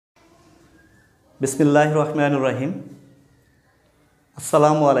Bismillahirrahmanirrahim.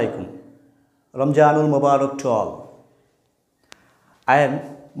 Assalamu alaikum. Ramjanul Mubarak to all. I am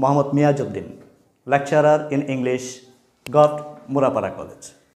Muhammad Miaz lecturer in English, Gov. Murapara College.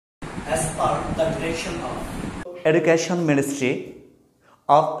 As per the direction of Education Ministry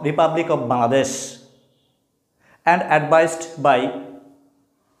of Republic of Bangladesh and advised by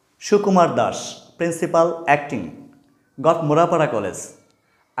Shukumar Das, Principal Acting, Gov. Murapara College,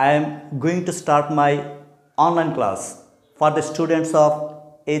 I am going to start my online class for the students of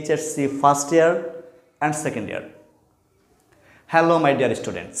HSC first year and second year. Hello my dear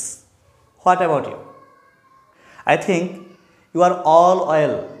students, what about you? I think you are all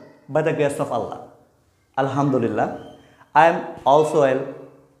well by the grace of Allah. Alhamdulillah, I am also well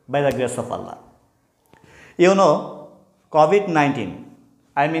by the grace of Allah. You know, COVID-19,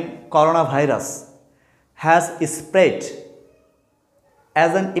 coronavirus, has spread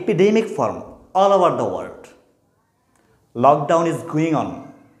as an epidemic form all over the world. Lockdown is going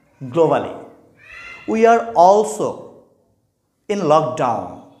on globally. We are also in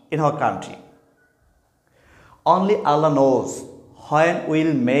lockdown in our country. Only Allah knows when we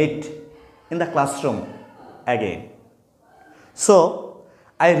will meet in the classroom again. So,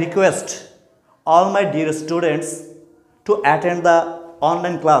 I request all my dear students to attend the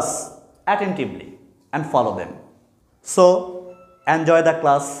online class attentively and follow them. So, enjoy the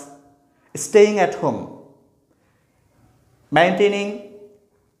class, staying at home, maintaining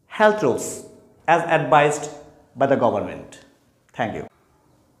health rules as advised by the government. Thank you.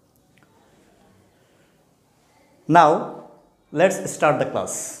 Now, let's start the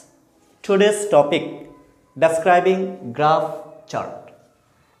class. Today's topic, describing graph chart.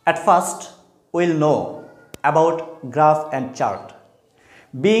 At first, we'll know about graph and chart.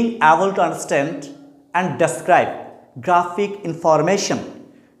 Being able to understand and describe graphic information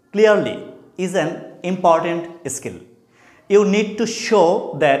clearly is an important skill. You need to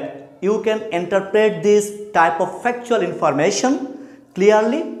show that you can interpret this type of factual information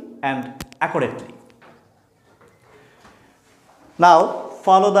clearly and accurately. Now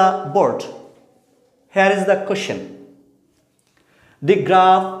follow the board. Here is the question. The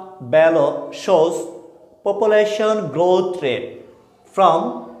graph below shows population growth rate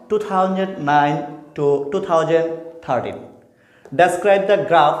from 2009 to 2013. Describe the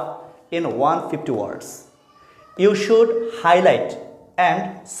graph in 150 words. You should highlight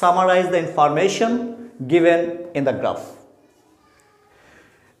and summarize the information given in the graph.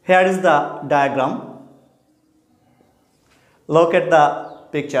 Here is the diagram. Look at the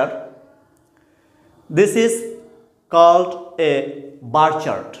picture. This is called a bar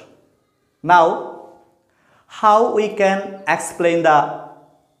chart. Now, how we can explain the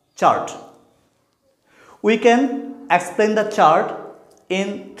chart? We can explain the chart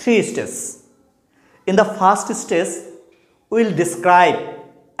in 3 stages. In the first stage, we will describe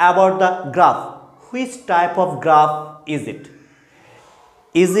about the graph. Which type of graph is it?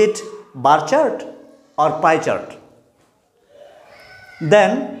 Is it bar chart or pie chart?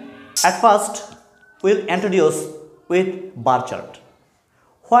 Then, at first, we will introduce with bar chart.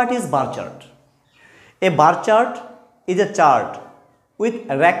 What is bar chart? A bar chart is a chart with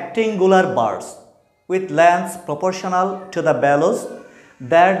rectangular bars with lengths proportional to the values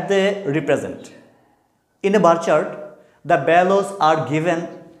that they represent. In a bar chart, the values are given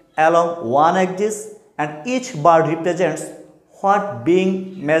along one axis and each bar represents what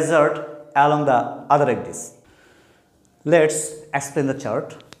being measured along the other axis. Let's explain the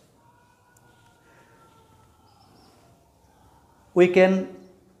chart. We can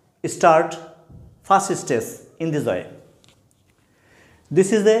start first stage in this way.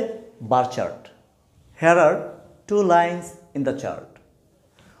 This is a bar chart. Here are 2 lines in the chart.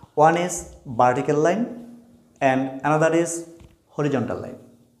 One is vertical line and another is horizontal line.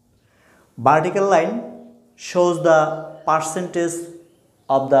 Vertical line shows the percentage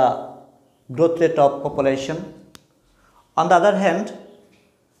of the growth rate of population. On the other hand,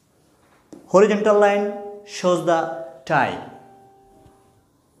 horizontal line shows the time.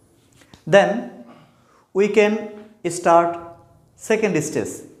 Then we can start second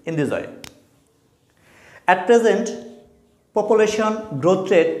stage in this way. At present, population growth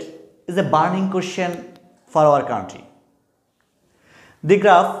rate is a burning question for our country. The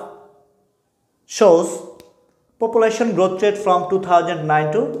graph shows population growth rate from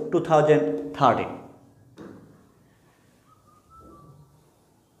 2009 to 2013.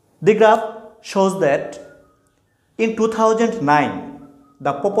 The graph shows that in 2009,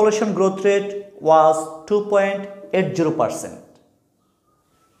 the population growth rate was 2.80%.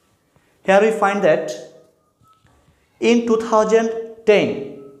 Here we find that in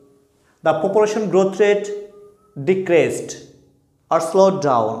 2010, the population growth rate decreased or slowed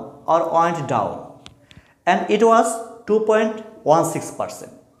down or went down, and it was 2.16%.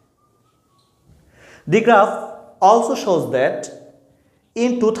 The graph also shows that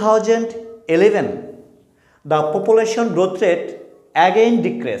in 2011, the population growth rate again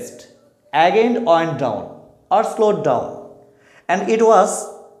decreased, again went down or slowed down, and it was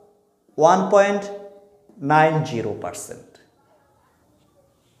 1.90%.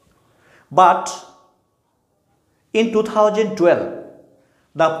 But in 2012,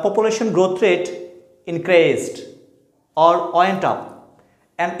 the population growth rate increased or went up,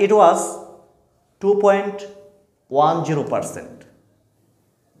 and it was 2.10%.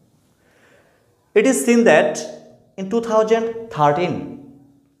 It is seen that in 2013,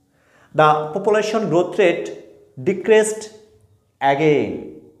 the population growth rate decreased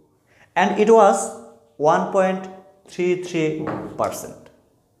again, and it was 1.33%.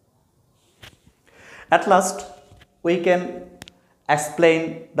 At last, we can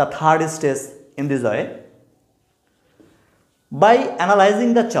explain the third stage in this way. By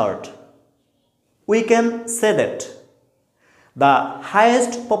analyzing the chart, we can say that the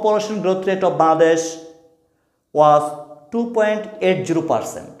highest population growth rate of Bangladesh was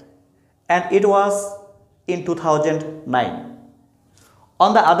 2.80%, and it was in 2009.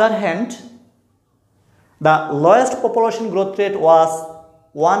 On the other hand, the lowest population growth rate was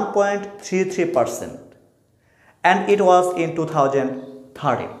 1.33%, and it was in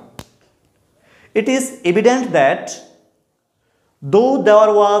 2013. It is evident that though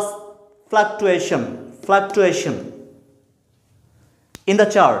there was fluctuation in the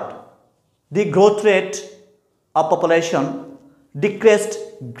chart, the growth rate of population decreased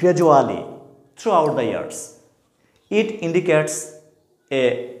gradually throughout the years. It indicates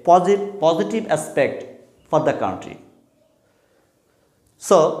a positive aspect for the country.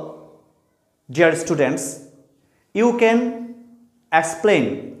 So, dear students, you can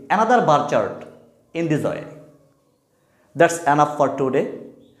explain another bar chart in this way. That's enough for today.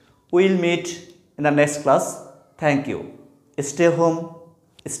 We will meet in the next class. Thank you. Stay home,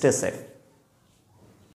 stay safe.